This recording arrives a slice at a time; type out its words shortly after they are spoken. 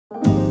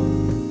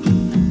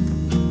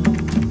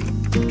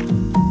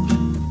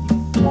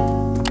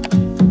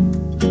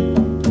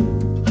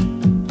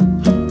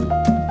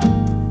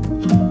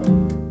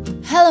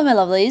Hello my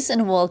lovelies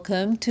and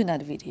welcome to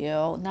another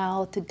video.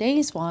 Now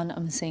today's one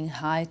I'm saying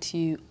hi to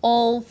you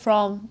all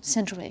from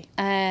Saint Tropez,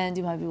 and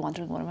you might be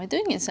wondering what am I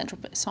doing in Saint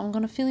Tropez, so I'm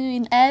gonna fill you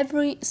in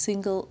every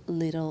single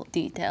little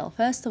detail.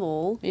 First of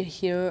all, we're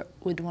here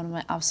with one of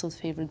my absolute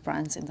favorite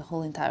brands in the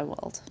whole entire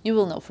world. You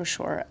will know for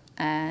sure,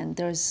 and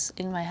there's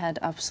in my head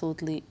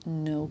absolutely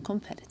no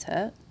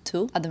competitor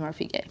to Audemars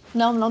Piguet.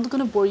 Now I'm not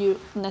gonna bore you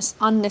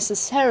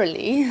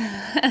unnecessarily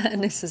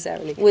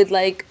with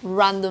like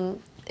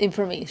random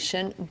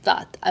information,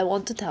 but I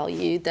want to tell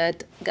you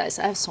that, guys,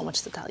 I have so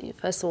much to tell you.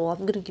 First of all,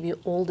 I'm gonna give you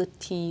all the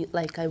tea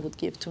like I would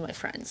give to my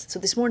friends. So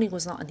this morning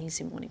was not an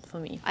easy morning for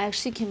me. I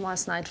actually came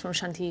last night from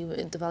Chantilly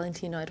with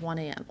Valentino at 1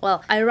 a.m.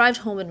 Well, I arrived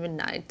home at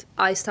midnight.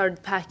 I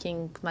started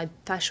packing my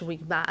Fashion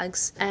Week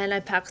bags, and I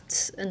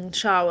packed and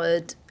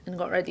showered and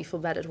got ready for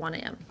bed at 1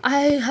 a.m.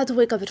 I had to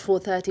wake up at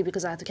 4:30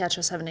 because I had to catch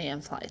a 7 a.m.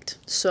 flight.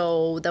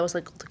 So that was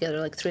like altogether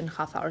like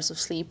 3.5 hours of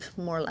sleep,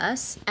 more or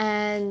less.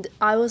 And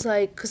I was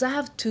like, because I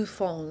have two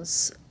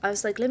phones, I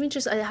was like,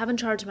 I haven't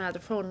charged my other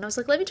phone. And I was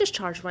like, let me just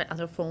charge my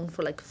other phone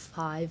for like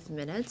 5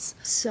 minutes.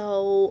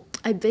 So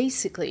I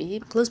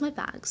basically closed my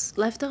bags,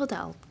 left the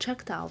hotel,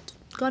 checked out,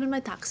 got in my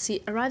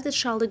taxi, arrived at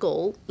Charles de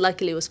Gaulle.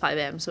 Luckily it was 5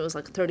 a.m. so it was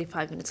like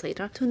 35 minutes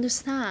later, to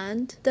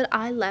understand that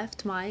I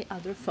left my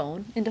other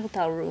phone in the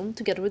hotel room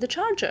together with the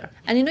charger.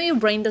 And you know, your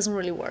brain doesn't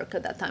really work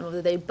at that time of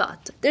the day,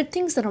 but there are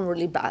things that I'm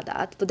really bad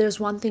at, but there's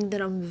one thing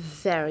that I'm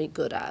very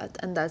good at,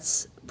 and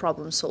that's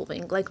problem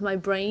solving. Like my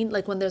brain,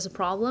 like when there's a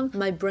problem,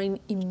 my brain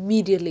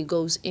immediately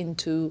goes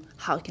into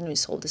how can we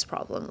solve this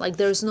problem. Like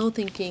there's no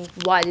thinking,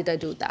 why did I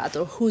do that,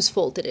 or whose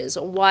fault it is,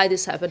 or why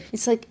this happened.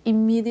 It's like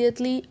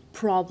immediately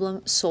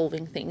problem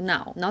solving thing.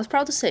 Now, not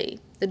proud to say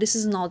that this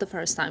is not the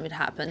first time it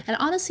happened, and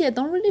honestly I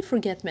don't really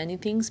forget many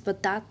things,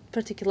 but that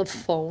particular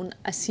phone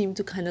I seem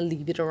to kind of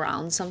leave it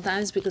around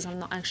sometimes because I'm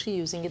not actually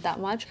using it that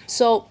much.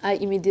 So I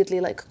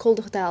immediately like called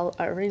the hotel.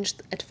 I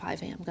arranged at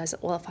 5 a.m. guys,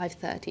 well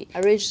 5:30.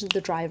 I arranged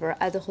the driver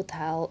at the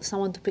hotel,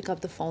 someone to pick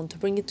up the phone to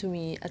bring it to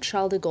me at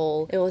Charles de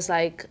Gaulle. It was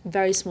like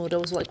very smooth. I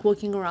was like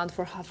walking around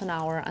for half an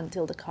hour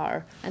until the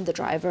car and the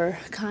driver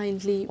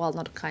kindly, well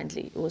not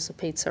kindly, it was a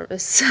paid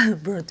service,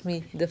 brought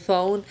me the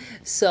phone.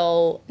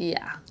 So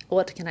yeah,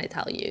 what can I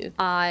tell you?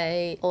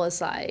 I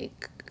was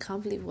like,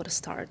 can't believe what a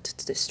start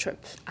to this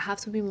trip. I have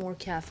to be more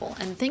careful.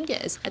 And the thing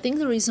is, I think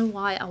the reason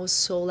why I was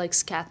so like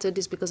scattered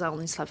is because I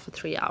only slept for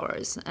 3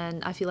 hours,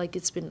 and I feel like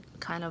it's been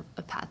kind of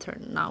a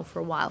pattern now for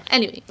a while.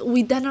 Anyway,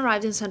 we then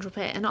arrived in Saint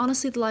Tropez, and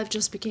honestly the life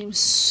just became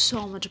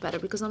so much better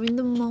because I'm in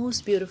the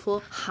most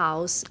beautiful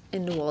house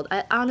in the world.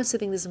 I honestly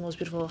think this is the most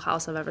beautiful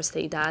house I've ever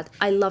stayed at.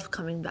 I love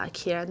coming back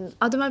here. And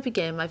Audemars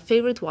Piguet, my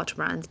favorite watch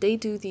brand, they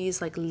do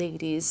these like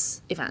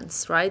ladies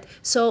events, right?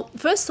 So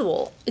first of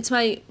all, it's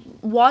my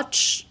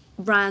watch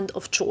brand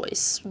of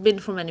choice, been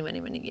for many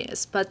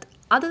years. But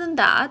other than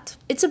that,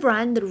 it's a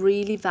brand that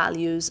really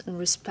values and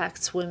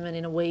respects women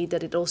in a way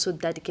that it also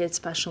dedicates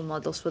special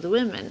models for the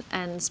women,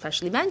 and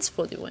especially events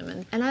for the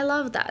women. And I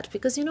love that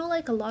because, you know,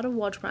 like a lot of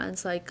watch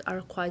brands like are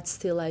quite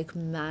still like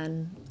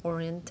man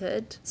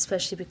oriented,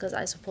 especially because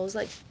I suppose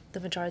like the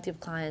majority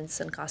of clients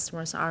and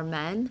customers are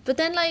men. But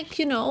then like,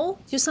 you know,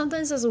 you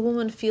sometimes as a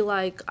woman feel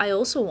like I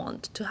also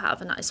want to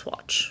have a nice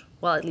watch.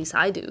 Well, at least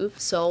I do.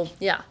 So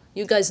yeah,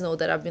 you guys know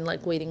that I've been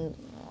like waiting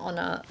on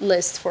a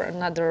list for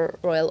another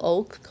Royal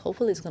Oak.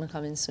 Hopefully it's gonna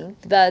come in soon.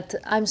 But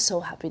I'm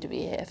so happy to be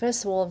here.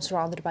 First of all, I'm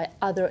surrounded by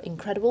other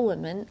incredible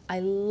women. I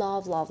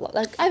love.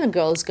 Like, I'm a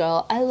girl's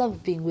girl. I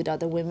love being with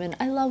other women.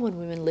 I love when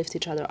women lift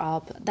each other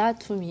up.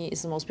 That for me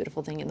is the most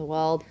beautiful thing in the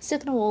world.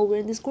 Second of all, we're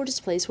in this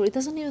gorgeous place where it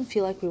doesn't even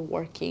feel like we're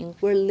working.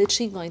 We're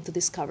literally going to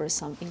discover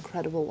some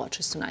incredible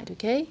watches tonight,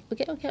 okay?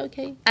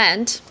 Okay.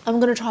 And I'm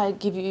gonna try to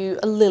give you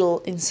a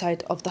little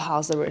insight of the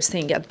house that we're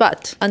staying at.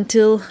 But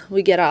until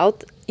we get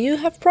out, you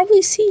have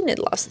probably seen it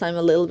last time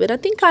a little bit. I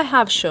think I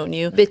have shown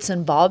you bits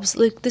and bobs.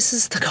 Like, this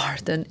is the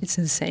garden. It's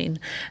insane.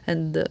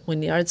 And the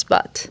vineyards.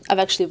 But I've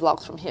actually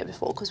vlogged from here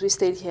before because we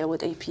stayed here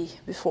with AP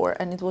before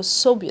and it was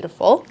so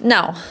beautiful.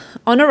 Now,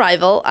 on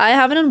arrival, I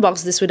haven't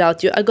unboxed this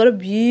without you. I got a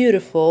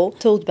beautiful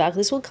tote bag.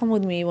 This will come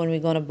with me when we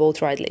go on a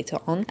boat ride later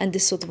on. And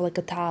this sort of like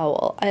a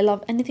towel. I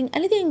love anything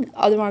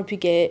Audemars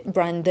Piguet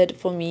branded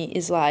for me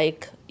is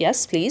like,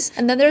 yes, please.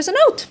 And then there's a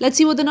note. Let's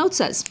see what the note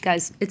says.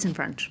 Guys, it's in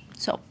French.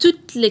 So,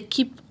 toute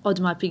l'équipe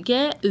Audemars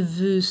Piguet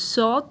vous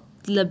souhaite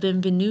la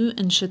bienvenue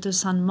in Château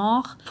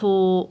Saint-Maur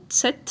pour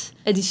cette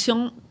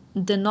édition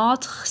de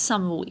notre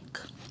Summer Week.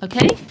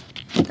 Okay?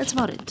 That's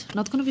about it.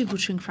 Not gonna be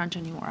butchering French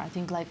anymore. I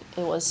think like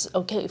it was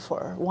okay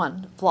for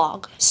one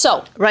vlog.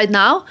 So right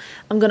now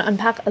I'm gonna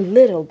unpack a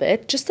little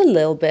bit, just a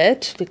little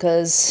bit,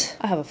 because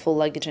I have a full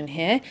luggage in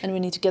here and we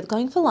need to get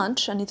going for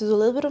lunch. I need to do a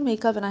little bit of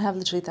makeup and I have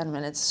literally 10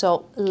 minutes.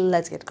 So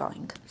let's get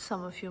going.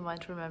 Some of you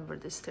might remember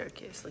this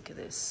staircase. Look at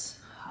this.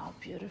 How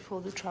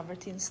beautiful the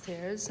travertine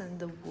stairs and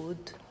the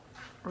wood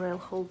rail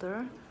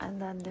holder,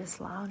 and then this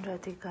lounge I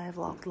think I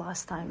vlogged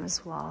last time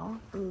as well.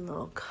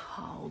 Look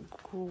how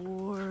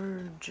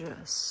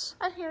gorgeous.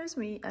 And here's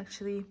me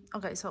actually.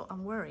 Okay, so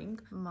I'm wearing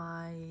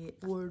my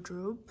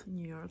wardrobe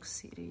New York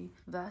City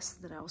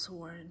vest that I also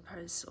wore in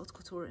Paris Haute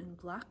Couture in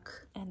black,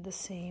 and the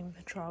same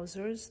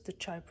trousers, the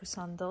Chypre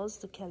sandals,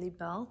 the Kelly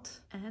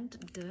belt, and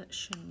the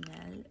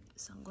Chanel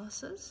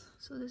sunglasses.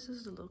 So this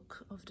is the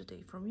look of the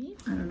day for me.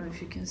 I don't know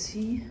if you can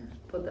see,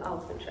 but the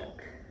outfit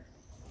check.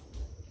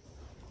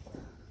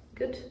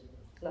 Good.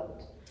 Love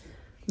it.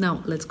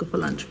 Now let's go for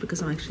lunch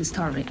because I'm actually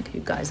starving,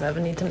 you guys. I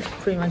haven't eaten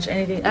pretty much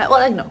anything. Well,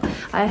 I know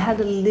I had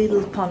a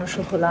little pain au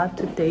chocolat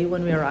today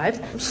when we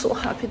arrived. I'm so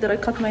happy that I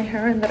cut my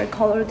hair and that I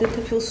colored it.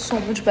 I feel so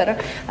much better.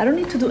 I don't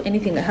need to do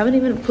anything. I haven't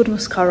even put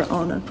mascara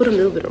on. I put a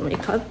little bit of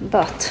makeup,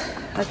 but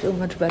I feel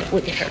much better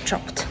with the hair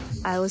chopped.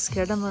 I was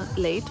scared I'm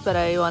late, but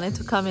I wanted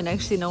to come in.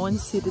 Actually, no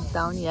one's seated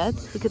down yet.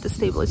 Look at this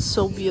table, it's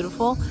so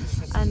beautiful.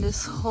 And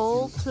this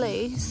whole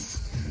place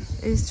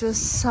is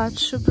just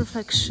such a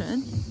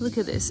perfection. Look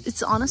at this.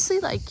 It's honestly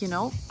like, you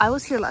know, I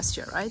was here last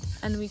year, right?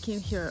 And we came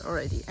here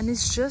already. And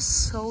it's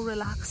just so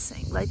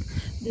relaxing. Like,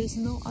 there's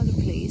no other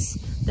place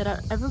that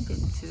I've ever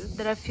been to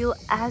that I feel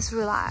as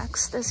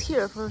relaxed as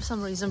here for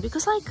some reason.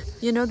 Because, like,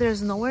 you know,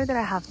 there's nowhere that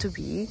I have to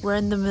be. We're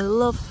in the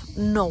middle of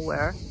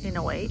nowhere in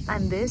a way.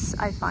 And this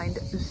I find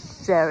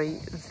very,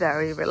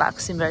 very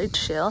relaxing, very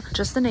chill.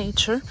 Just the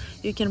nature.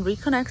 You can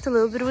reconnect a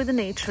little bit with the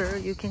nature.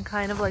 You can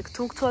kind of like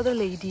talk to other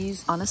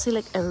ladies. Honestly,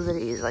 like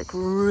everybody is like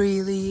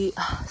really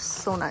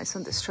so nice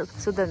on this trip.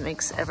 So that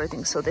makes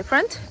everything so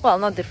different. Well,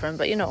 not different,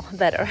 but you know,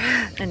 better.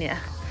 And yeah,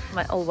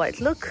 my all white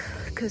look,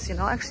 because you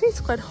know, actually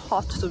it's quite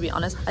hot to be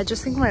honest. I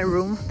just think my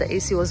room, the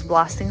AC was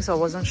blasting, so I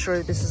wasn't sure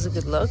if this is a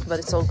good look, but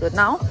it's all good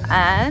now.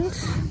 And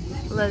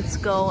let's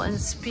go and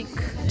speak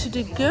to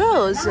the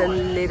girls a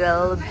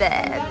little bit.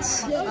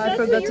 I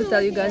forgot to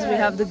tell you guys, we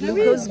have the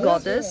glucose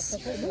goddess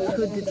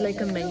who did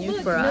like a menu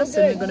for us,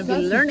 and we're going to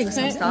be learning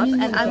some stuff,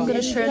 and I'm going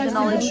to share the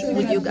knowledge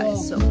with you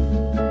guys. So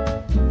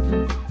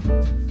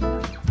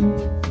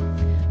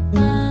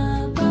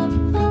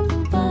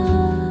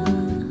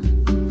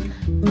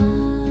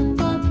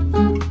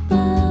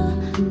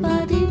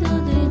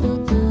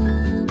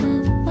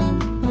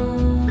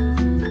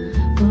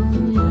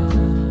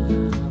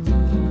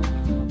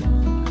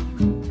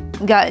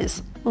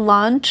guys,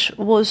 lunch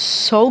was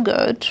so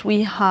good.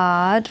 We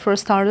had, for a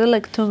starter,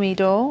 like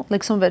tomato,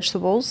 like some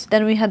vegetables.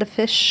 Then we had a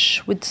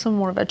fish with some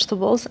more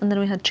vegetables, and then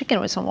we had chicken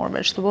with some more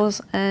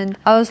vegetables. And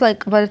I was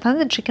like, by the time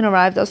the chicken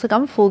arrived, I was like,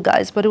 I'm full,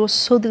 guys. But it was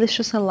so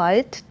delicious and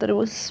light that it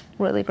was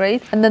really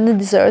great. And then the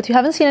dessert, you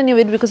haven't seen any of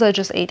it because I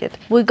just ate it.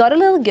 We got a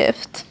little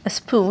gift, a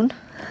spoon,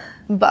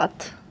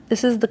 but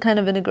this is the kind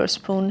of vinegar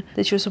spoon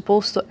that you're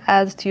supposed to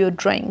add to your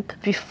drink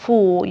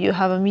before you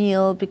have a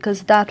meal,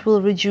 because that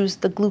will reduce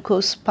the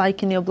glucose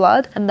spike in your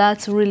blood, and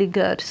that's really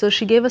good. So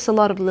she gave us a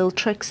lot of little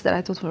tricks that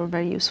I thought were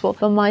very useful.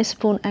 But my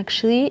spoon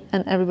actually,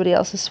 and everybody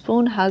else's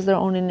spoon, has their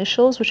own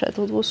initials, which I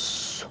thought was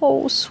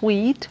so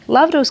sweet.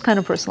 Love those kind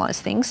of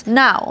personalized things.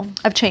 Now,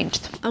 I've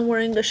changed. I'm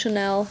wearing a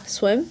Chanel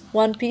swim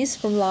one piece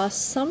from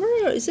last summer.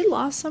 Is it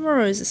last summer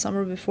or is it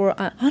summer before?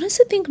 I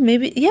honestly think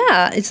maybe,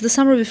 yeah, it's the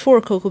summer before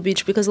Cocoa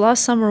Beach, because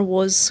last summer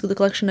was the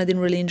collection I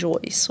didn't really enjoy,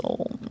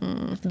 so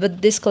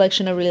but this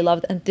collection I really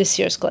loved, and this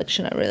year's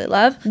collection I really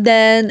love.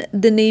 Then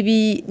the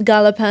navy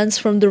gala pants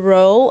from the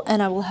Row,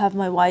 and I will have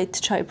my white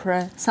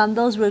Chypre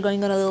sandals. We're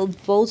going on a little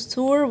boat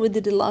tour. We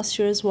did it last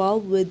year as well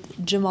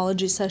with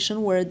gemology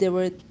session, where they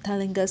were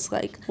telling us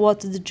like what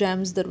the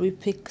gems that we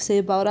pick say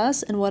about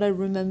us. And what I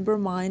remember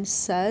mine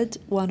said,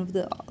 one of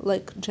the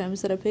like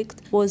gems that I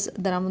picked, was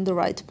that I'm on the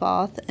right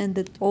path and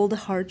that all the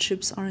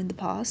hardships are in the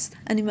past.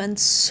 And it meant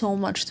so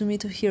much to me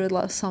to hear it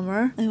last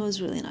summer. It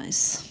was really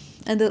nice.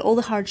 And that all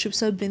the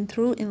hardships I've been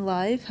through in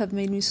life have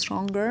made me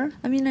stronger.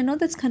 I mean, I know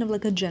that's kind of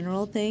like a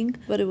general thing,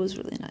 but it was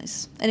really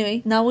nice.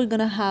 Anyway, now we're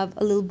gonna have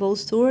a little boat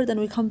tour, then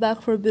we come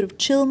back for a bit of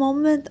chill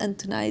moment, and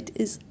tonight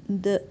is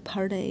the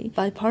party.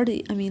 By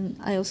party, I mean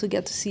I also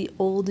get to see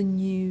all the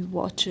new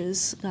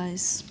watches.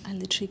 Guys, I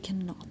literally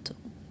cannot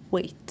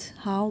wait.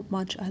 How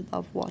much I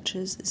love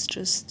watches is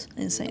just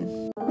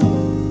insane.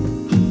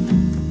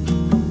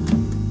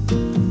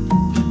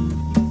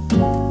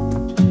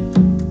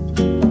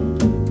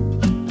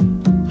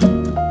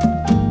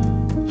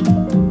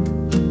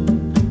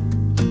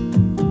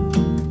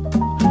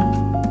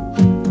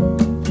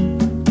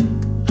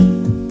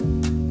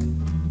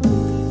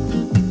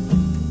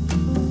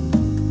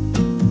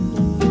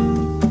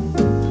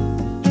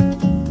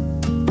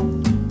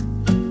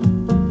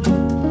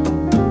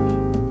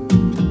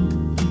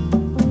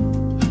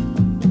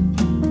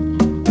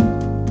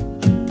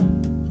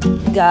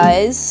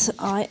 Guys,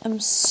 I am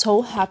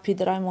so happy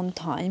that I'm on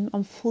time.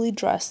 I'm fully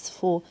dressed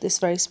for this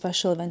very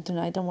special event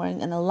tonight. I'm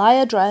wearing an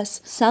Alaya dress,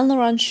 Saint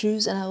Laurent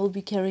shoes, and I will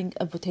be carrying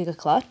a Bottega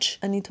clutch.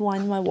 I need to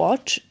wind my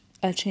watch.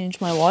 I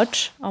changed my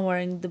watch. I'm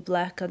wearing the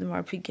black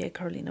Audemars Piguet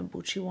Carolina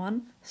Bucci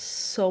one.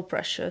 So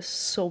precious,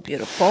 so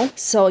beautiful.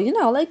 So, you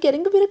know, like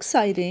getting a bit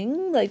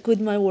exciting, like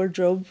with my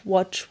wardrobe,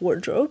 watch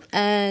wardrobe.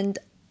 And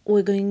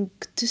we're going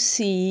to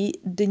see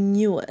the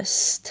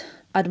newest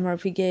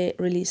Audemars Piguet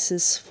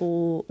releases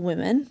for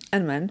women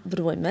and men, but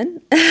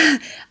women.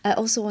 I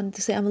also wanted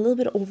to say I'm a little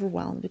bit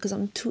overwhelmed because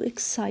I'm too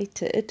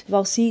excited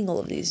about seeing all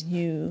of these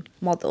new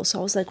models. So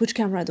I was like, which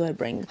camera do I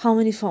bring? How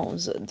many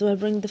phones? Do I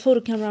bring the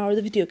photo camera or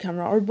the video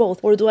camera or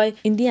both? Or do I,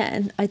 in the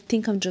end, I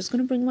think I'm just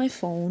gonna bring my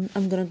phone.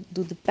 I'm gonna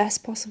do the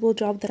best possible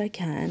job that I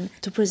can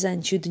to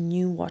present you the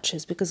new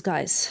watches because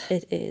guys,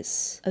 it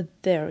is a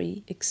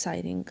very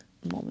exciting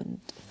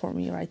moment for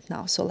me right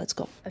now, so let's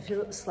go. I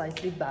feel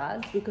slightly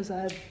bad because I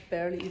have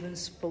barely even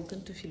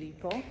spoken to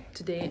Filippo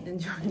today and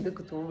during the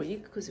couture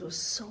week because it was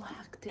so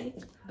hectic,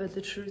 but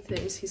the truth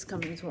is he's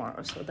coming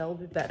tomorrow, so that will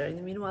be better. In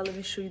the meanwhile, let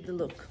me show you the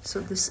look. So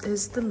this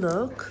is the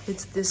look.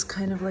 It's this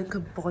kind of like a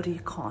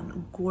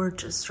bodycon,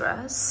 gorgeous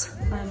dress.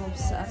 I'm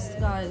obsessed,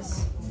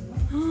 guys.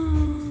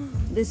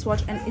 This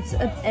watch, and it's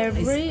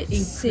every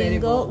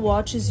single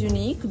watch is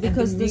unique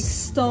because the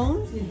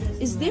stone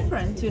is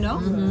different, you know.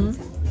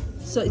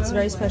 So it's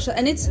very special,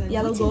 and it's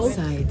yellow gold.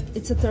 Inside?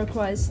 It's a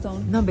turquoise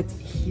stone. No, but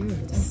here,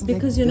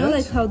 because you know,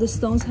 like how the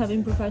stones have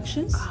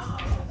imperfections,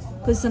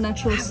 because it's a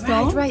natural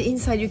stone. Right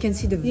inside, you can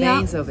see the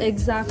veins of it.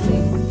 Exactly.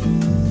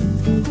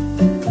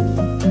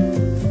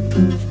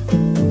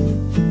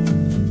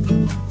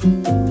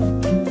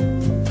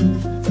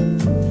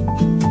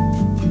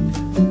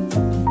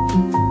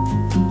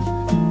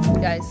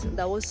 Guys,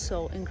 that was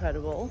so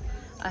incredible.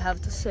 I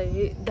have to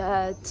say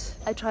that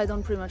I tried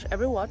on pretty much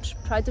every watch,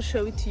 tried to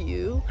show it to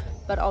you,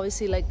 but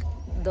obviously like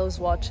those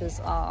watches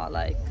are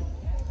like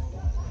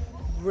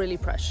really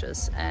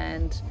precious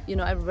and you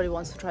know everybody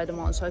wants to try them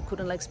on, so I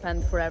couldn't like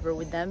spend forever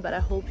with them, but I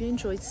hope you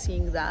enjoyed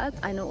seeing that.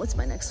 I know what's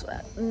my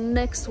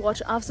next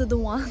watch after the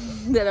one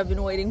that I've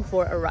been waiting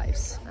for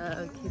arrives.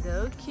 Okie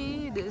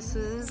dokie, this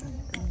is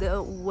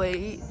the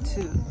way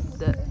to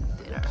the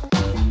dinner.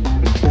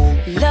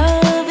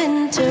 Love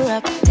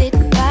interrupted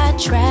by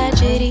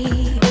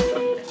tragedy,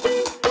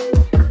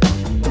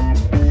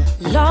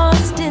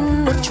 lost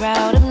in the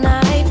drought of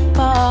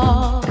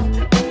nightfall,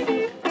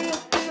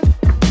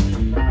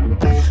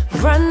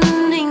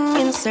 running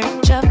in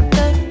search of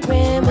the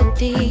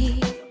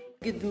remedy.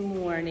 Good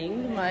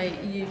morning, my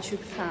YouTube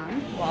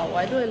fan. Wow,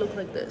 why do I look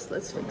like this?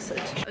 Let's fix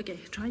it. Okay,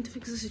 trying to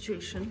fix the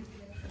situation.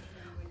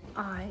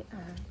 I'm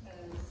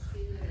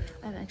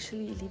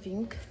actually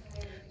leaving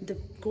the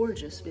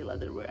gorgeous villa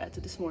that we're at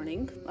this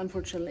morning,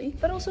 unfortunately,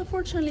 but also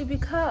fortunately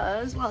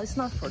because, well, it's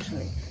not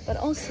fortunately, but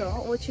also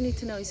what you need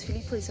to know is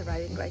Filippo is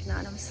arriving right now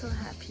and I'm so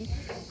happy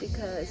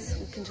because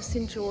we can just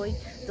enjoy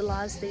the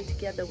last day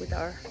together with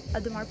our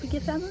Audemars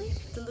Piguet family.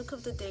 The look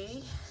of the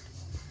day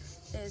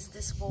is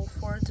this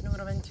Wolford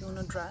numero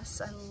 21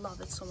 dress. I love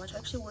it so much. I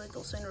actually wore it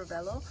also in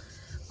Ravello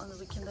on the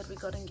weekend that we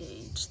got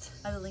engaged.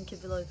 I will link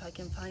it below if I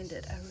can find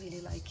it. I really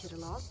like it a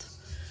lot.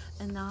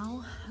 And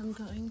now I'm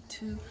going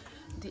to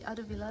the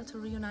other villa to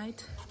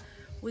reunite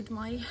with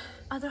my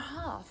other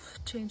half.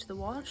 Changed the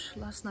watch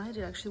last night.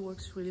 It actually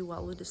works really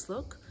well with this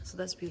look, so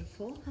that's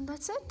beautiful. And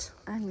that's it.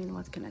 I mean,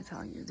 what can I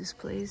tell you? This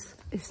place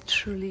is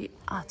truly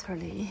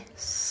utterly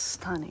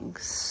stunning.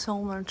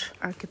 So much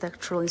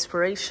architectural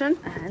inspiration.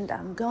 And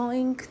I'm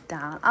going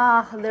down.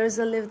 Ah, there's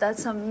a lift.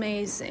 That's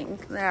amazing.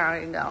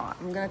 There we go.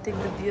 I'm gonna take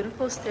the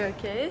beautiful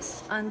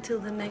staircase until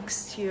the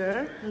next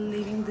year,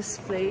 leaving this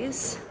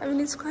place. I mean,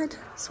 it's quite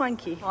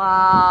swanky.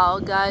 Wow,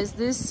 guys,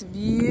 this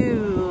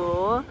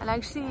view. And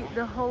actually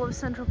the whole of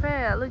Saint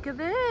Tropez. Look at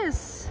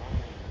this.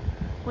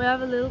 We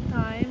have a little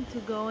time to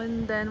go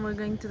and then we're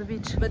going to the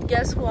beach. But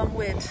guess who I'm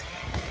with?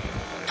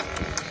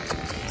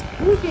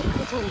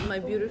 My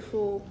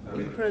beautiful,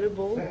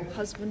 incredible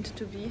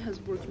husband-to-be has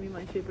brought me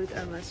my favorite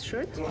Audemars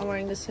shirt. I'm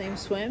wearing the same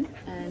swim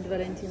and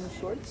Valentino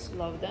shorts.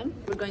 Love them.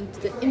 We're going to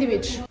the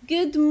beach.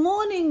 Good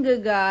morning,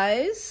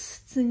 guys.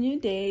 It's a new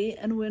day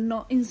and we're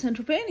not in Saint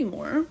Tropez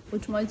anymore,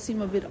 which might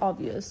seem a bit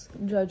obvious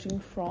judging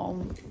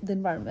from the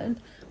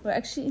environment. We're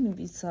actually in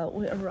Ibiza.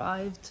 We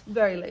arrived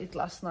very late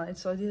last night,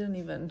 so I didn't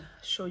even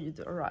show you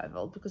the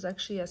arrival because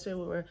actually yesterday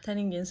we were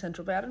tanning in Saint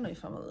Tropez. I don't know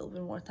if I'm a little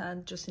bit more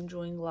tanned, just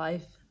enjoying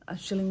life.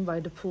 Chilling by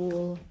the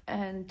pool,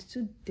 and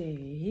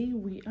today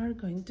we are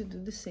going to do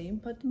the same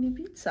but in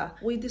Ibiza.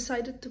 We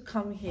decided to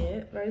come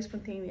here very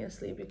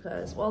spontaneously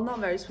because, well, not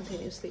very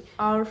spontaneously,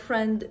 our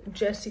friend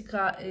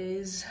Jessica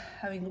is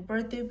having a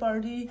birthday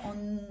party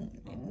in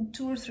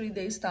 2 or 3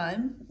 days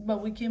time,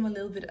 but we came a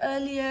little bit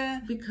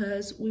earlier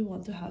because we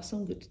want to have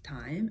some good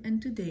time,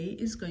 and today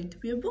is going to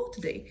be a boat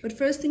day. But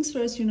first things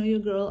first, you know your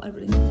girl, I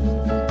really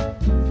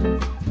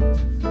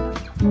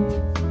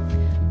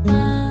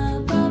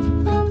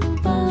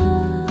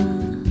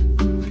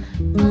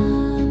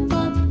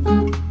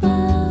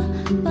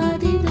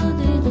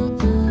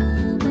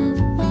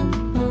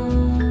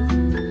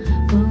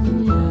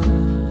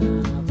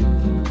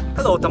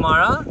Hello,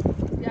 Tamara.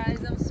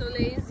 Guys, I'm so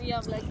lazy.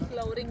 I'm like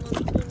floating on 2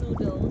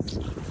 noodles.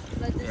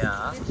 Like, this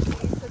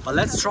is But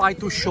let's try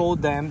to show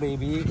them,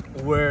 baby,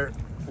 where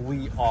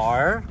we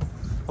are.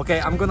 Okay,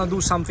 I'm gonna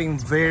do something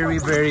very,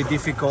 very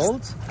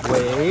difficult.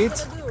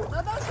 Wait.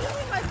 No, that's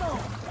my phone.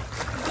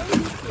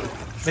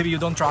 Maybe you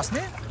don't trust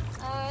me?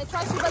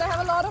 trust you, but I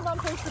have a lot of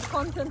unposted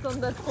content on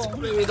that phone.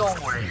 Baby, don't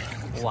worry.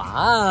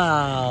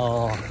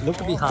 Wow! Look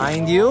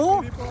behind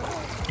you.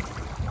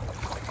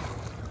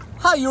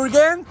 Hi,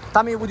 Jürgen.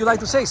 Tammy, would you like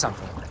to say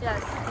something?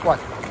 Yes. What?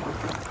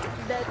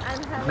 That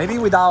I'm having... Maybe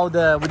without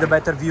with a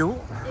better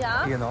view.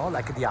 Yeah. You know,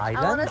 like the I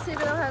want island. to say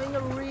that I'm having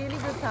a really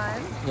good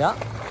time. Yeah.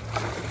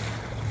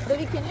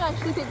 Baby, can you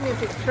actually take me a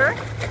picture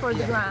for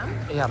the gram?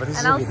 Yeah, but this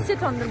and is a I'll video.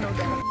 sit on the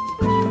noodle.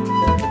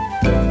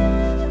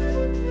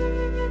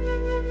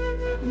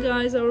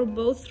 Guys, our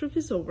boat trip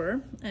is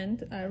over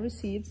and I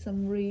received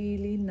some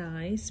really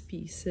nice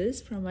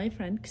pieces from my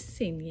friend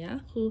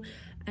Ksenia, who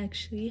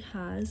actually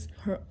has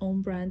her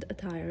own brand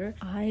attire.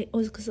 I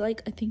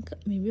think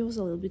maybe it was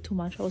a little bit too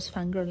much. I was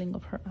fangirling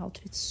of her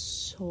outfits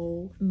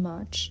so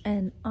much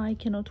and I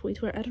cannot wait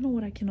to wear. I don't know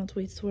what I cannot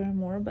wait to wear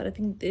more, but I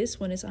think this,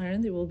 when it's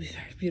ironed, it will be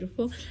very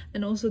beautiful.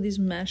 And also these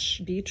mesh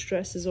beach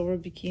dresses over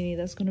bikini,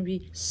 that's gonna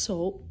be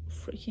so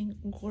freaking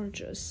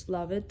gorgeous.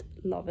 Love it,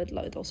 love it,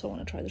 love it. Also I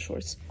want to try the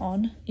shorts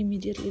on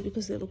immediately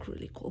because they look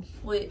really cool.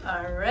 We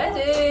are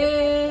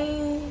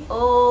ready.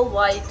 All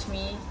white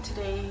me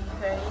today,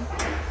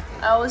 right?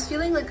 I was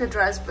feeling like a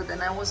dress, but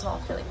then I was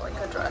not feeling like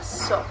a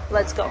dress. So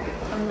let's go.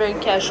 I'm very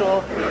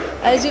casual.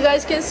 As you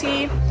guys can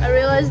see, I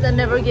realized I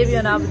never gave you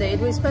an update.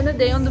 We spent a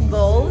day on the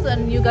boat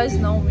and you guys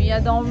know me. I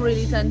don't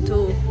really tend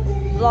to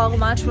vlog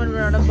much when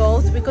we're on a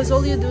boat because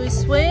all you do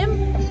is swim,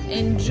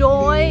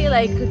 enjoy,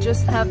 like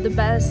just have the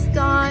best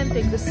time,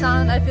 take the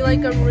sun. I feel like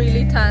I'm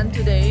really tan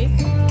today.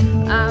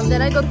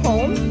 Then I got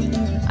home.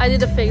 I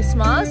did a face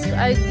mask.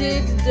 I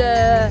did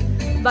the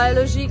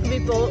Biologique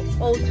Vipo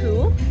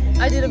O2.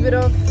 I did a bit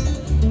of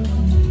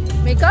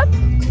makeup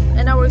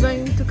and now we're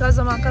going to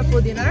Casamata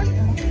for dinner.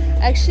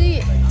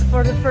 Actually,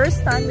 for the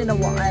first time in a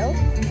while,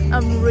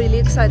 I'm really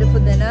excited for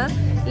dinner.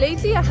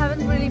 Lately, I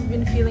haven't really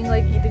been feeling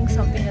like eating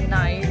something at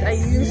night. I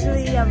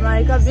usually am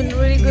like, I've been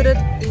really good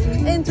at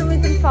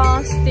intermittent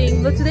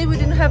fasting, but today we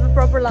didn't have a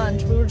proper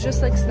lunch. We were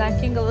just like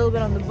snacking a little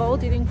bit on the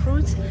boat, eating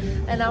fruits,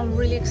 and I'm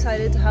really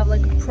excited to have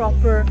like a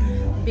proper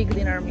big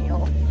dinner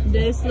meal.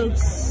 This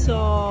looks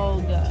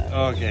so good.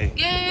 Okay.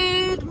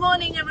 Good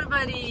morning,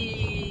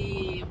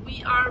 everybody.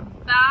 We are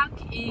back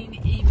in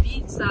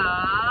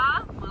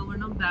Ibiza. Well, we're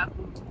not back.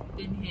 We've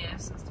been here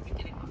since the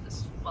beginning of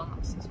this. Well,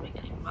 not since the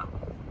beginning, but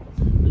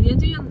we're going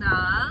to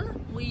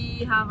Yandal.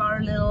 We have our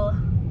little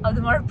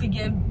Audemars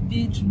Piguet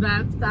beach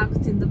bag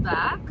packed in the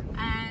back,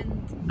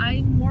 and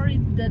I'm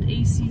worried that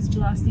AC is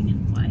blasting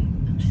anyway.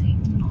 Actually,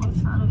 I'm not a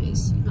fan of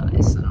AC,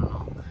 guys. I don't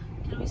know.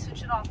 Can we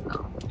switch it off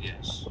now?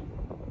 Yes.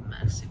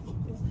 Merci beaucoup.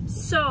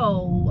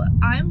 So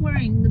I'm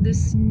wearing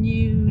this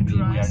new dress.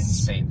 We are in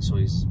Spain, so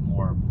it's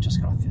more muchas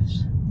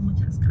gracias.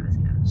 Muchas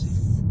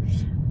gracias.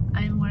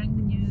 I'm wearing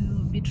the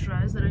new beach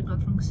dress that I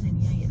got from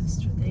Ksenia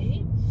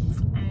yesterday,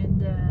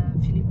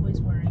 and Filippo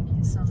is wearing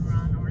his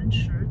sunrun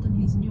orange shirt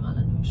and his new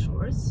Alanui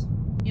shorts.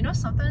 You know,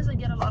 sometimes I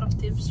get a lot of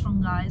tips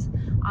from guys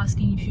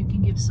asking if you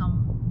can give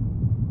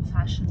some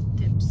fashion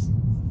tips.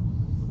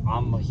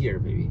 I'm here,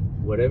 baby.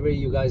 Whatever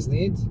you guys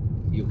need,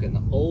 you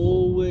can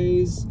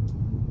always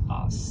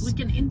ask. We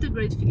can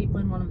integrate Filippo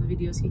in one of the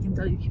videos. He can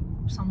tell you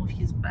some of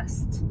his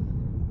best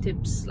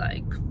tips,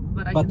 like.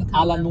 But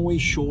Alanui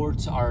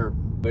shorts are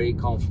very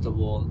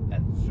comfortable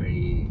and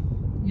very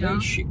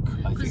chic.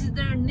 Because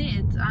they're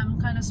knit.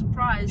 I'm kind of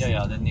surprised.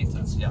 Yeah, they're knit.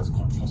 Yeah, it's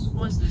comfortable.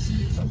 What's this?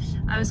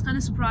 I was kind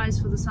of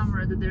surprised for the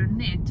summer that they're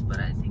knit,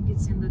 but I think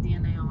it's in the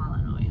DNA of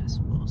Alanui, I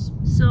suppose.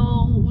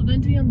 So we're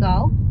going to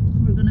Yandal.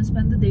 We're gonna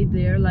spend the day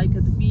there, like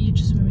at the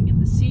beach, swimming in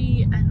the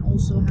sea, and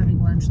also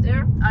having lunch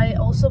there. I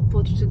also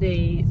put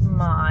today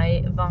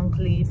my Van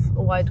Cleef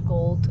white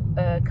gold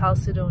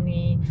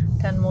Chalcedony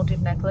 10 motif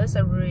necklace.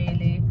 I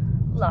really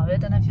love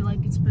it, and I feel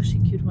like it's especially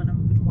cute when I'm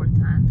a bit more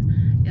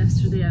tanned.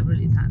 Yesterday I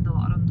really tanned a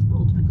lot on the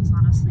boat because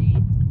honestly,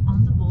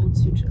 on the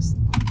boats you just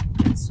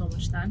get so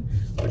much tan,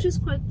 which is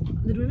quite.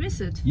 Did we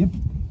miss it? Yep.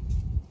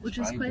 Which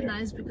is quite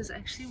nice because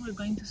actually we're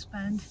going to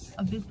spend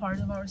a big part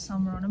of our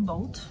summer on a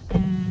boat,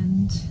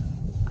 and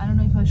I don't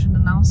know if I should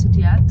announce it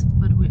yet,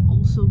 but we're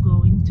also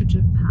going to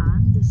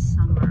Japan this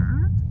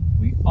summer.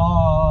 We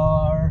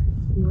are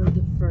for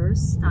the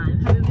first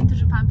time. Have you been to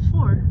Japan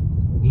before?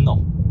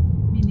 No.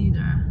 Me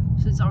neither.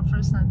 So it's our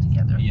first time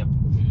together. Yep.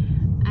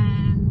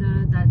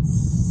 And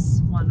that's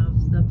one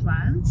of the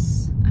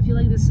plans. I feel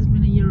like this has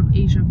been a year of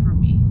Asia for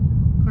me.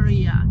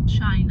 Korea,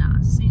 China,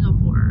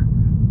 Singapore.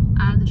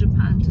 Add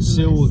Japan to the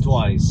Seoul list.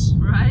 twice.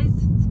 Right?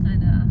 It's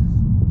kind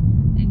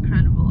of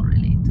incredible,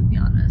 really, to be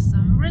honest.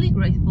 I'm really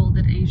grateful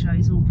that Asia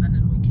is open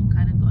and we can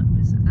kind of go and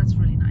visit. That's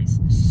really nice.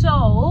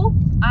 So,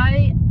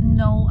 I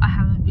know I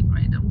haven't been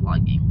great at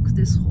vlogging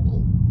this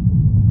whole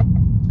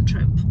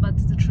trip, but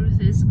the truth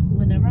is,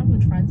 whenever I'm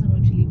with friends and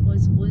with Filippo,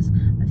 it's always,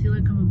 I feel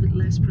like I'm a bit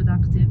less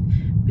productive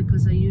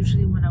because I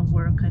usually, when I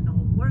work, I know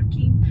I'm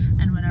working,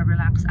 and when I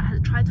relax, I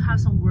try to have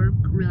some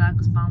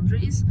work-relax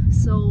boundaries.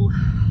 So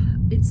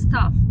it's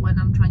tough when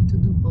I'm trying to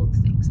do both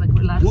things, like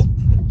relax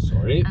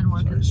and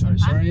work at the same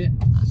time.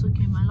 That's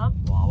okay, my love.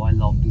 Wow, I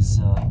love these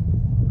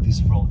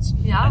roads.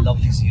 Yeah. I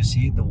love this. You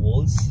see the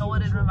walls. Know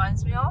what it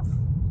reminds me of?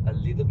 A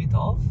little bit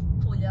of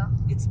Puglia.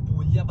 It's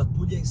Puglia, but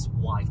Puglia is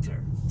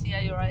whiter. Yeah,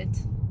 you're right.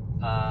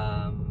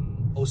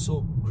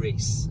 Also,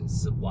 Grace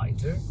is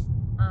whiter.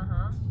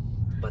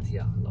 But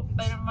yeah, love it.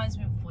 But it reminds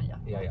me of Puglia.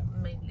 Yeah.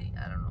 Mainly,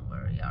 I don't know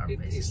where we are.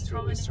 It's true.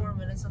 How many more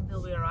minutes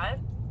until we arrive?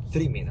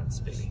 3 minutes,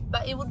 baby.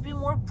 But it would be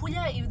more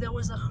Puglia if there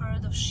was a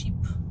herd of sheep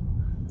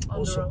on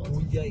Also, the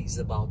road. Puglia is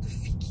about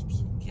fichi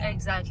d'India.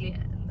 Exactly.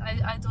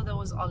 I thought there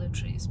was olive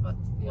trees, but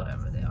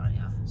whatever they are,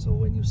 yeah. So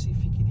when you see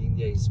fichi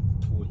d'India, is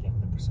Puglia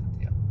 100%,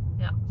 yeah.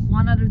 Yeah.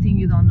 One other thing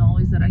you don't know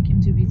is that I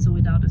came to Ibiza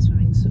without a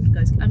swimming suit,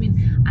 guys. I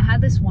mean, I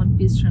had this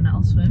one-piece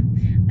Chanel swim,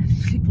 and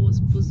Filippo was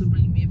supposed to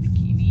bring me a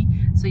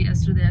bikini. So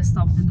yesterday I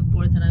stopped in the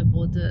port and I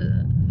bought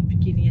a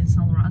bikini at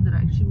Saint Laurent that I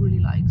actually really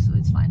like, so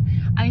it's fine.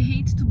 I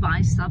hate to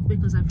buy stuff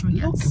because I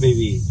forget. Look,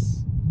 baby,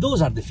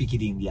 those are the fichi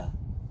d'India.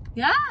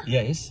 Yeah?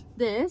 Yes.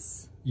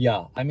 This?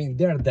 Yeah, I mean,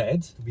 they're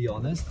dead, to be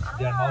honest.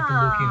 They're not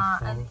looking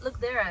for... And look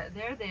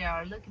there they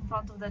are, look in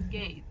front of that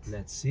gate.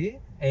 Let's see.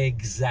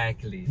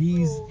 Exactly.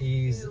 This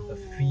is a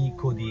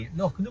fico di...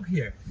 Look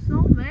here.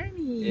 So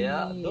many.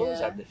 Yeah,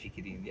 those are the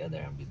fichi d'India.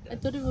 They're a bit I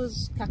dead. thought it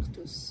was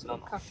cactus. No,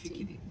 cacti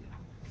fichi d'India.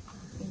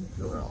 in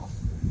plural.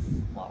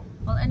 Wow.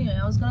 Well, anyway,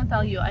 I was gonna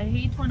tell you, I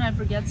hate when I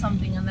forget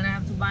something and then I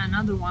have to buy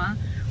another one,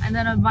 and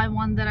then I buy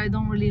one that I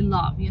don't really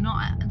love, you know?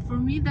 For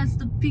me, that's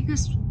the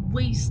biggest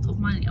waste of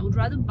money. I would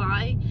rather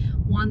buy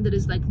one that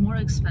is like more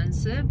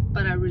expensive,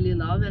 but I really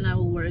love, and I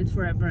will wear it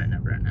forever and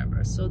ever and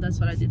ever. So that's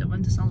what I did. I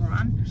went to Saint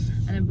Laurent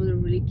and I bought a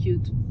really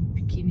cute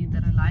bikini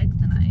that I liked,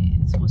 and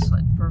it was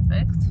like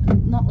perfect.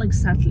 Not like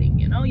settling,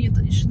 you know? You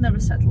should never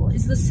settle.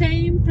 It's the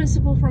same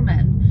principle for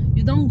men.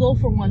 You don't go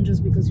for one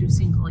just because you're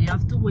single. You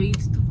have to wait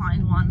to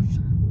find one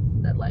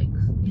that, like,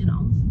 you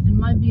know, it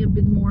might be a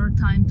bit more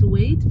time to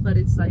wait, but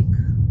it's like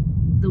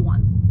the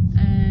one.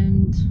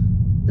 And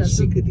the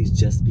secret is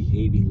just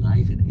behave in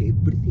life and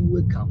everything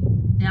will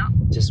come. Yeah.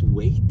 Just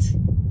wait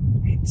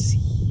and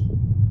see.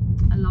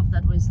 I love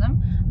that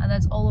wisdom, and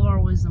that's all of our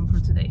wisdom for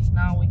today.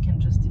 Now we can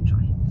just enjoy.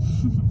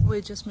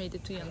 We just made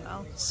it to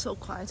Yandal. So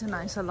quiet and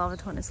nice. I love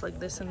it when it's like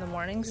this in the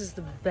mornings. It's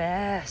the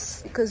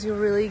best because you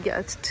really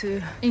get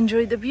to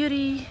enjoy the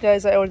beauty.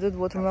 Guys, I ordered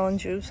watermelon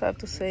juice. I have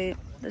to say,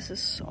 this is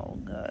so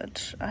good.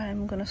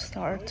 I'm gonna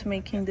start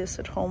making this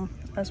at home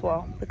as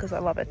well because I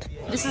love it.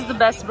 This is the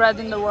best bread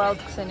in the world,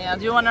 Ksenia.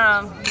 Do you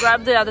wanna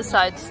grab the other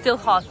side? Still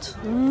hot.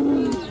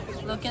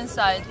 Look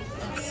inside.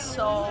 It's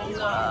so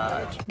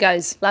good.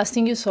 Guys, last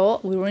thing you saw,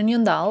 we were in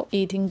Yandal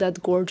eating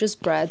that gorgeous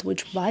bread,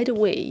 which, by the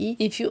way,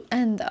 if you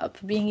end up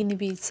being in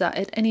Ibiza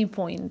at any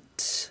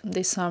point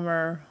this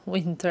summer,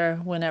 winter,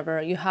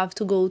 whenever, you have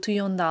to go to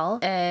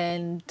Yandal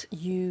and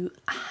you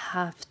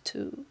have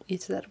to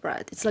eat that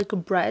bread. It's like a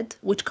bread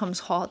which comes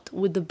hot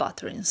with the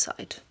butter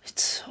inside.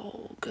 It's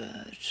so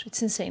good.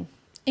 It's insane.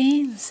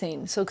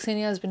 Insane. So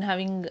Ksenia has been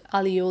having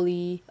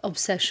alioli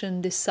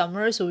obsession this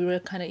summer, so we were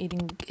kind of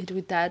eating it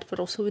with that, but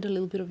also with a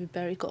little bit of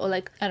iberico, or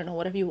like, I don't know,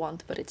 whatever you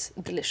want, but it's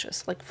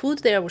delicious. Like, food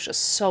there was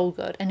just so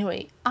good.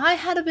 Anyway, I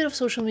had a bit of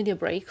social media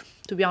break,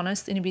 to be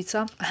honest, in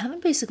Ibiza. I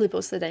haven't basically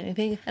posted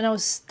anything, and I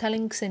was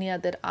telling Ksenia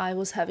that I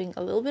was having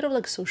a little bit of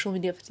like social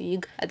media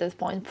fatigue at that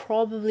point,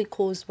 probably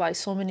caused by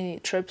so many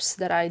trips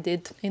that I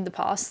did in the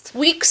past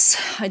weeks.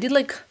 I did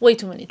like way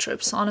too many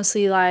trips,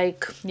 honestly,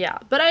 like, yeah,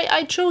 but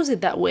I chose it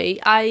that way.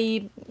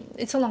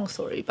 It's a long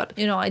story, but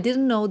you know, I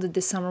didn't know that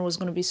this summer was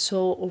going to be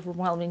so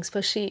overwhelming,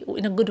 especially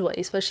in a good way,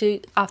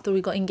 especially after we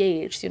got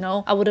engaged, you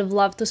know. I would have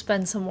loved to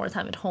spend some more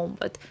time at home,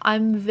 but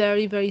I'm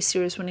very, very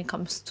serious when it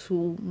comes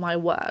to my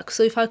work.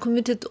 So if I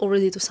committed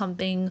already to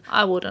something,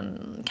 I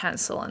wouldn't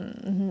cancel,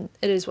 and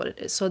it is what it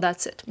is. So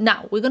that's it.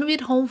 Now, we're going to be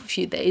at home for a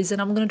few days,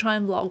 and I'm going to try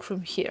and vlog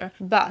from here.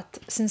 But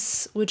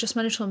since we just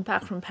managed to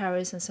unpack from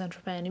Paris and Saint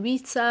Tropez and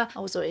Ibiza, I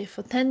was away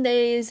for 10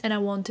 days, and I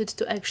wanted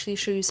to actually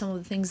show you some of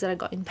the things that I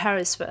got in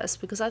Paris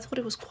first, because I thought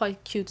it was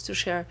quite cute to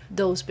share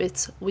those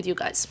bits with you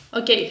guys.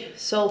 Okay,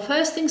 so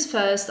first things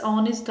first, I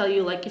wanted to tell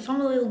you, like, if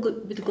I'm a little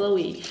bit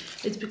glowy,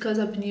 it's because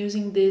I've been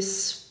using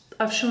this.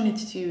 I've shown it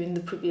to you in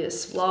the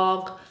previous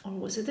vlog, or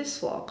was it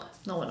this vlog?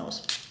 No one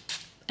knows.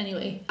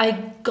 Anyway, I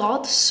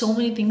got so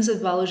many things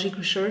at Biologique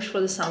Research for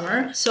the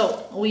summer.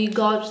 So we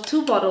got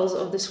 2 bottles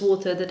of this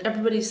water that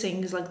everybody's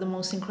saying is like the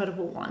most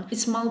incredible one.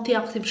 It's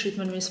multi-active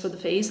treatment mist for the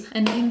face,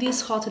 and in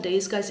these hot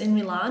days, guys, in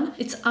Milan,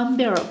 it's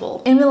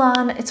unbearable. In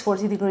Milan, it's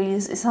 40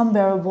 degrees, it's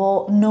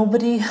unbearable.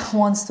 Nobody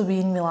wants to be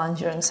in Milan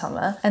during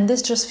summer, and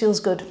this just feels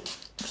good.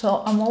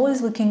 So I'm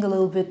always looking a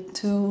little bit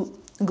too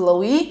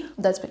glowy.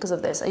 That's because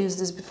of this. I use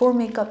this before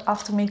makeup,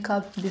 after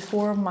makeup,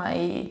 before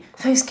my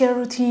face care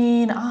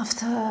routine,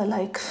 after,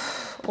 like,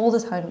 all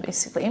the time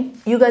basically.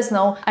 You guys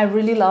know I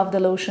really love the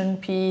lotion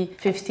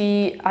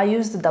P50. I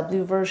use the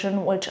W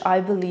version, which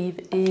I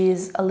believe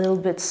is a little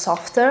bit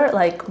softer,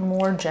 like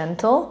more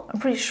gentle. I'm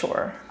pretty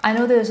sure. I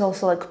know there's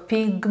also like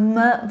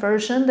Pigma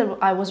version that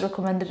I was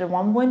recommended at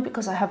one point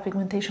because I have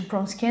pigmentation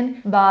prone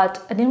skin,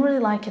 but I didn't really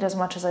like it as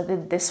much as I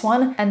did this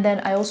one. And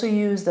then I also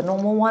use the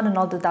normal one and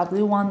not the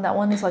W one. That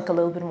one is like a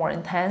little bit more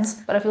intense,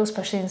 but I feel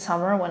especially in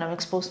summer when I'm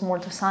exposed more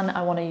to sun,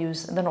 I want to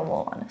use the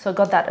normal one. So I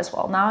got that as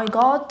well. Now I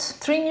got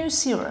 3 new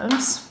serums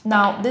serums.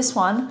 Now this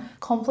one,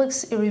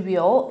 Complex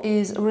Iribiol,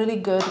 is really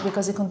good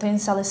because it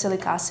contains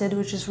salicylic acid,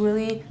 which is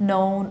really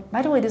known.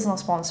 By the way, this is not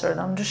sponsored.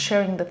 I'm just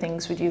sharing the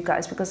things with you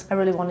guys because I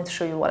really wanted to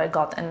show you what I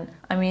got. And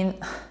I mean,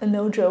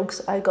 no jokes,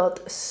 I got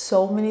so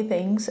many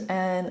things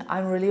and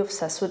I'm really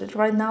obsessed with it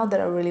right now that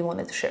I really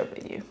wanted to share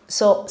with you.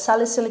 So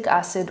salicylic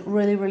acid,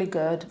 really, really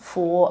good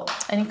for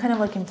any kind of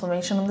like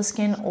inflammation on the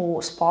skin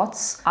or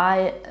spots.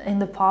 In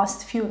the past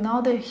few, now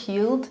they're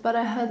healed, but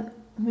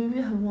maybe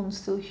I have one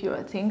still here,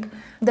 I think.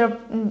 They're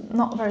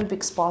not very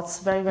big spots,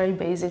 very, very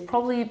basic,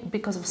 probably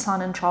because of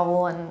sun and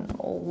travel and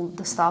all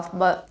the stuff,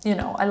 but you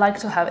know, I like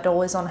to have it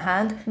always on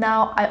hand. Now,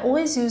 I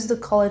always use the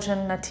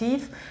Collagen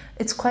Native.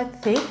 It's quite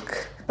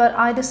thick, but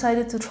I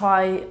decided to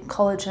try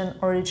Collagen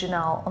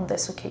Original on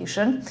this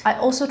occasion. I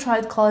also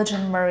tried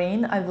Collagen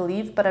Marine, I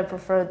believe, but I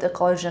preferred the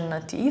Collagen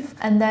Native.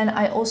 And then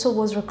I also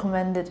was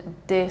recommended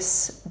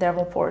this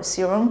Dermopore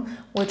Serum,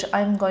 which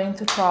I'm going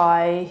to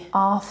try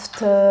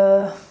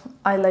after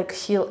I like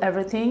heal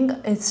everything.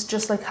 It's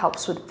just like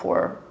helps with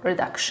pore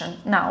reduction.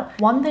 Now,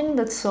 one thing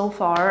that so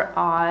far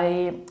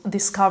I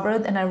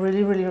discovered and I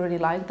really, really, really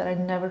like that I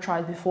never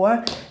tried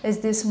before is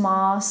this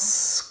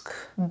mask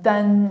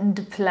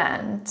Bend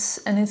Plant,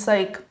 and it's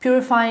like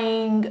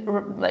purifying,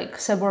 like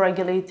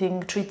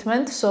sebo-regulating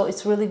treatment. So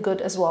it's really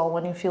good as well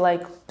when you feel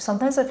like,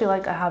 sometimes I feel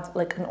like I have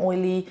like an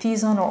oily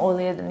T-zone or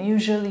oilier than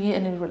usually,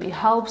 and it really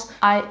helps.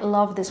 I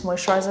love this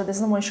moisturizer. This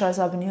is the moisturizer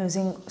I've been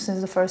using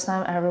since the first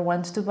time I ever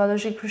went to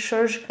Biologique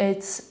Recherche.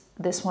 It's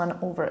this one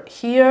over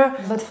here,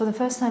 but for the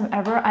first time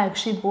ever I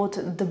actually bought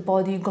the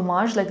body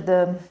gommage, like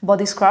the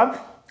body scrub.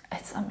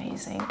 It's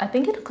amazing. I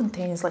think it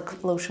contains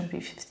like lotion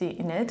P50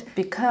 in it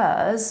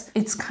because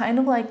it's kind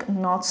of like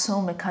not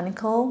so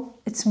mechanical.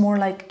 It's more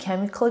like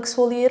chemical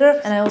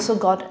exfoliator. And I also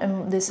got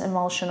this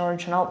Emulsion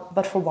Original,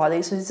 but for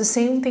body. So it's the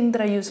same thing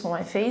that I use for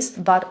my face,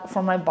 but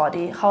for my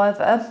body.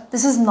 However,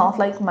 this is not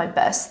like my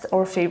best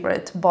or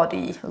favorite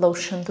body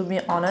lotion, to be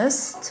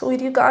honest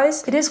with you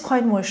guys. It is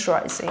quite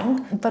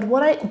moisturizing, but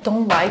what I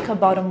don't like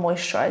about a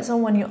moisturizer,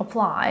 when you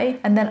apply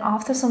and then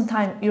after some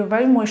time you're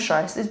very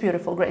moisturized, it's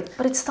beautiful, great,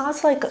 but it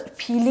starts like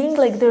peeling,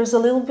 like there's a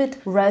little bit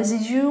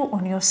residue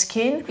on your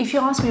skin. If you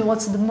ask me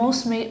what's the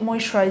most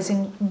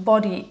moisturizing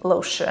body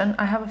lotion,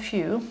 I have a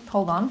few.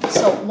 Hold on.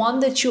 So one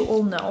that you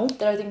all know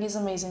that I think is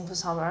amazing for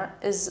summer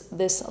is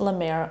this La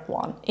Mer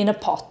one in a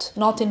pot,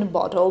 not in a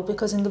bottle,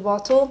 because in the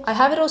bottle, I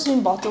have it also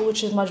in bottle,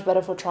 which is much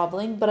better for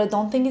traveling, but I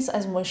don't think it's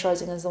as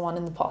moisturizing as the one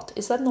in the pot.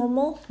 Is that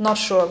normal? Not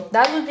sure.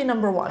 That would be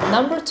number one.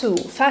 Number two,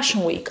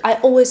 Fashion Week. I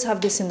always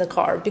have this in the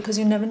car because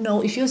you never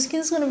know if your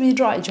skin's gonna be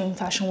dry during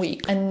Fashion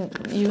Week and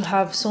you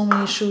have so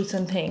many shoots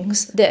and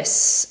things.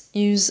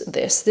 Use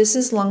this. This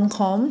is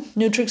Lancome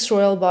Nutrix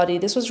Royal Body.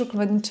 This was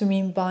recommended to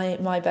me by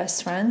my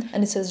best friend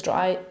and it says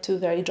dry to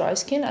very dry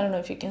skin. I don't know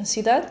if you can see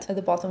that. At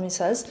the bottom it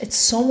says. It's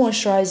so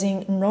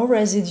moisturizing, no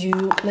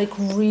residue, like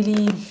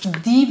really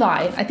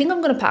divine. I think I'm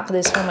gonna pack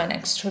this for my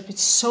next trip.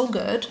 It's so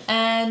good.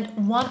 And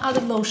one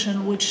other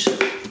lotion which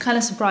kind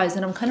of surprised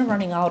and I'm kind of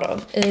running out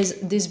of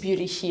is this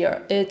beauty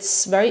here.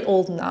 It's very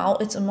old now.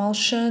 It's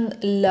Emulsion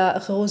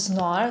La Rose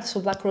Noire, so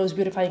Black Rose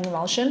Beautifying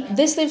Emulsion.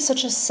 This leaves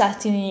such a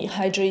satiny,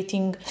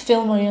 hydrating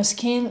film on your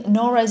skin,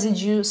 no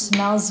residue,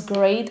 smells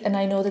great. And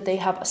I know that they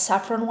have a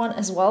saffron one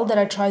as well that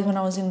I tried when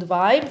I was in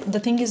Dubai.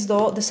 The thing is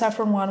though, the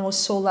saffron one was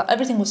sold out.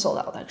 Everything was sold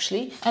out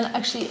actually. And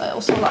actually I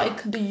also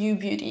like the U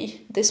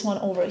Beauty. This one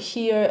over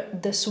here,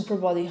 the Super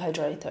Body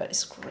Hydrator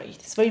is great.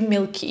 It's very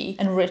milky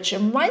and rich. It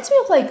reminds me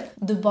of like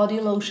the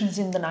body lotions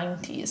in the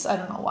 90s. I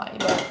don't know why,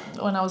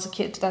 but when I was a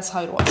kid, that's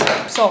how it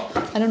was. So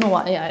I don't know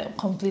why I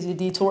completely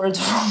detoured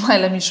from my,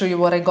 let me show you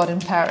what I got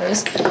in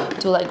Paris,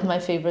 to like my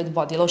favorite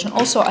body lotion.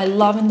 Also, I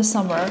love in the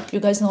summer, you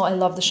guys know I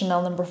love the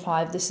Chanel No.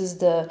 5. This is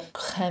the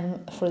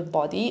creme for the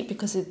body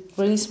because it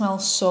really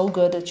smells so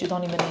good that you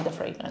don't even need a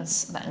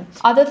fragrance then.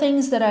 Other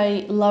things that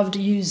I loved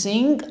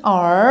using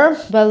are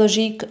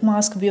Biologique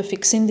Mask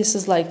Biofixing. This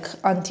is like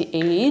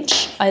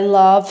anti-age. I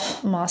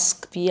love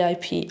Mask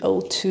VIP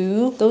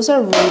O2. Those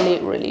are really,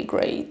 really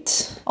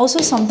great. Also,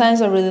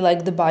 sometimes I really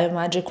like the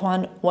Biomagic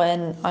one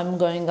when I'm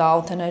going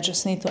out and I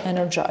just need to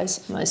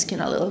energize my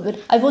skin a little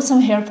bit. I bought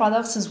some hair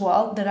products as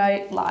well that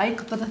I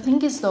like, but the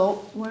thing is though,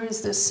 where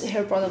is this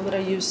hair product that I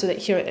use today?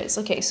 Here it is.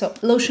 Okay, so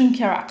Lotion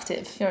Care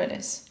Active. Here it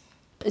is.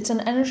 It's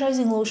an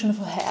energizing lotion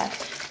for hair.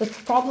 The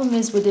problem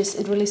is with this,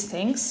 it really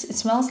stinks. It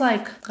smells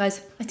like,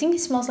 guys, I think it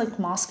smells like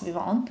Masque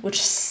Vivant,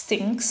 which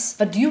stinks.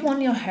 But do you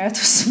want your hair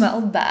to smell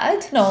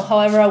bad? No,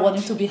 however, I want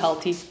it to be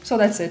healthy. So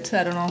that's it.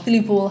 I don't know.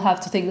 Filippo will have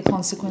to take the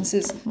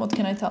consequences. What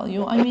can I tell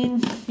you? I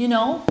mean, you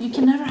know, you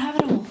can never have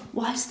it all.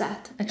 why is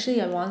that? Actually,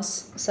 I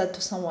once said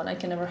to someone I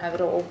can never have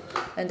it all,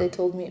 and they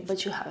told me,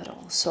 but you have it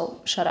all,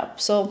 so shut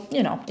up. So,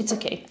 you know, it's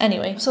okay.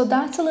 Anyway, so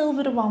that's a little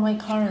bit about my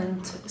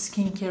current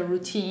skincare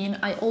routine.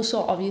 I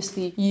also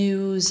obviously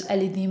use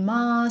LED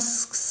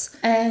masks,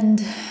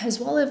 and as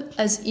well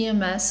as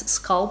EMS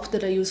scalp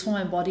that I use for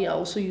my body, I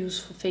also use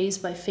for face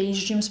by Face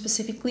Gym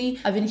specifically.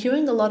 I've been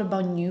hearing a lot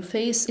about New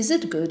Face. Is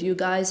it good, you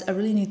guys? I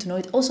really need to know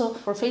it. Also,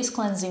 for face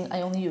cleansing,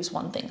 I only use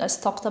one thing. I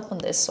stocked up on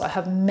this, so I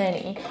have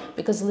many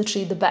because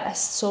literally the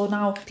best. So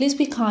now, please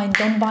be kind,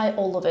 don't buy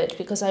all of it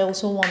because I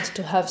also want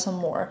to have some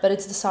more. But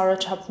it's the Sarah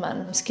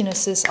Chapman Skin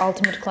Assist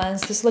Ultimate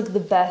Cleanse. This is like the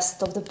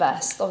best of the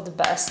best of the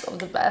best of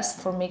the best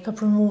for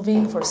makeup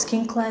removing, for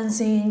skin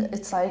cleansing.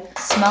 It's like,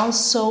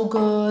 smells so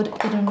good.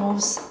 It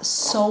removes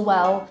so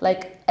well,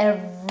 like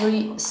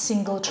every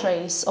single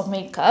trace of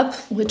makeup,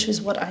 which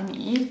is what I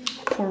need.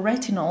 For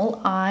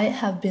retinol, I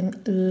have been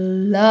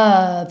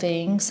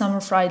loving Summer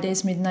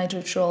Fridays Midnight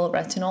Ritual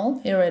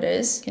Retinol. Here it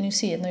is. Can you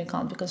see it? No, you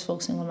can't because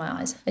focusing on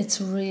my eyes.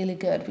 It's really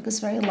good because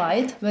it's very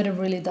light, but it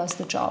really does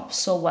the job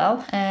so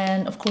well.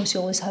 And of course, you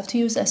always have to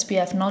use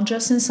SPF, not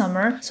just in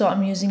summer. So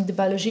I'm using the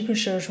Biologique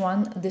Recherche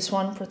one, this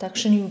one,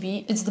 Protection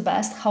UV. It's the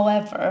best.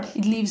 However,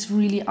 it leaves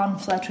really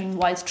unflattering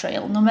white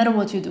trail. No matter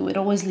what you do, it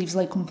always leaves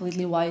like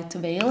completely white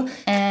veil.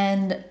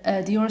 And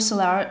Dior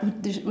Solar,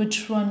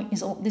 which one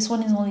is, this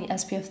one is only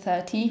SPF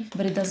 30,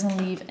 but it doesn't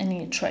leave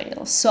any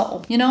trail.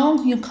 So, you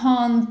know, you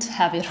can't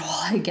have it all,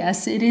 I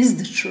guess. It is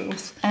the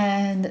truth.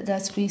 And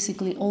that's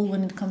basically all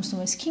when it comes to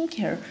my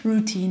skincare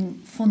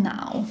routine for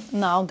now.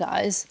 Now,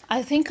 guys,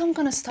 I think I'm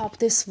gonna stop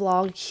this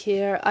vlog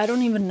here. I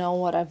don't even know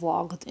what I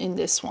vlogged in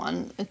this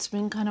one. It's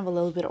been kind of a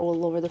little bit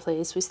all over the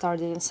place. We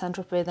started in Saint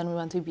Tropez, then we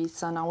went to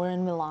Ibiza, now we're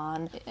in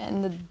Milan.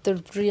 And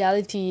the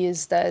reality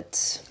is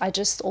that I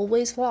just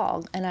always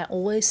vlog and I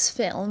always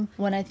film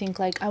when I think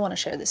like I want to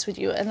share this with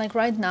you. And like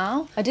right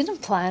now, I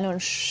didn't plan on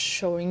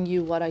showing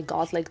you what I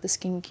got, like the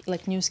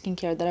new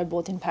skincare that I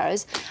bought in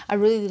Paris. I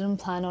really didn't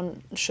plan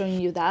on showing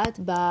you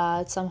that,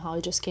 but somehow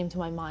it just came to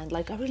my mind,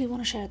 like I really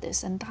want to share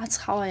this. And that's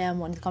how I am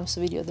when it comes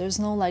to video. There's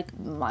no like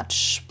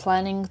much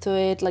planning to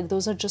it. Like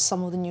those are just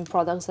some of the new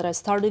products that I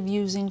started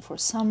using for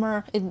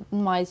summer. It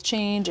might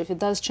change. If it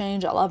does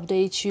change, I'll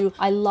update you.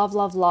 I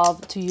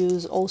love to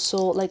use also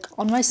like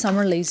on my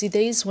summer lazy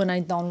days when I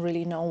don't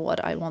really know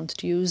what I want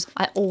to use,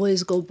 I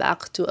always go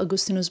back to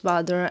Agustinus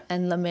Bader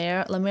and La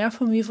Mer. La Mer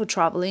for me for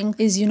traveling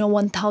is, you know,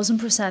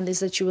 1000% is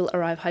that you will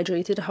arrive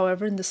hydrated.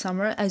 However, in the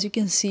summer, as you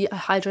can see, I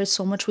hydrate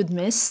so much with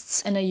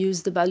mists, and I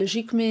use the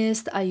Biologique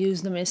mist, I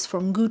use the mist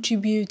from Gucci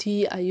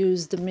Beauty, I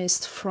use the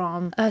mist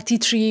from tea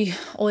tree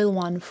oil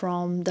one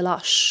from The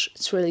Lush.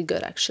 It's really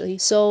good actually.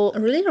 So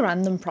really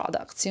random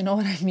products, you know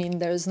what I mean?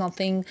 There's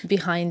nothing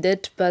behind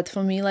it, but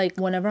for me, like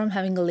whenever I'm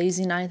having a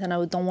lazy night and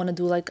I don't want to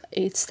do like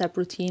 8-step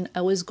routine, I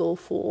always go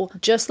for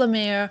just La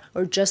Mer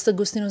or just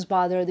Agustinus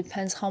Bader.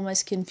 Depends how my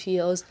skin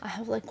feels. I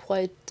have like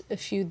quite a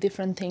few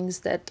different things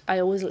that I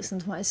always listen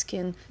to my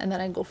skin, and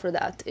then I go for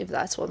that if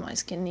that's what my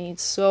skin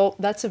needs. So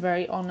that's a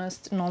very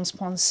honest,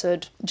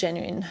 non-sponsored,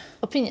 genuine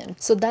opinion.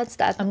 So that's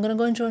that. I'm gonna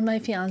go enjoy my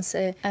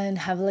fiance and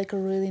have like a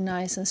really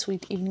nice and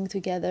sweet evening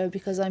together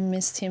because I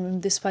missed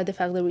him despite the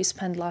fact that we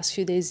spent last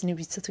few days in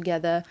Ibiza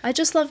together. I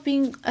just love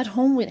being at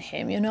home with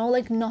him, you know,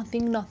 like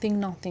nothing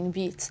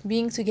beats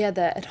being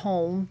together at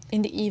home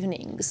in the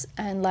evenings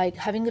and like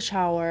having a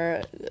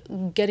shower,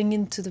 getting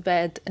into the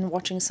bed and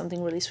watching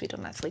something really sweet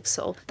on Netflix.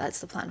 So that's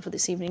the plan for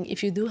this evening.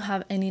 If you do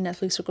have any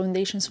Netflix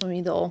recommendations for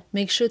me though,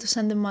 make sure to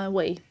send them my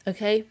way,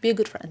 okay? Be a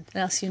good friend,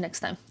 and I'll see you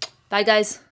next time. Bye guys.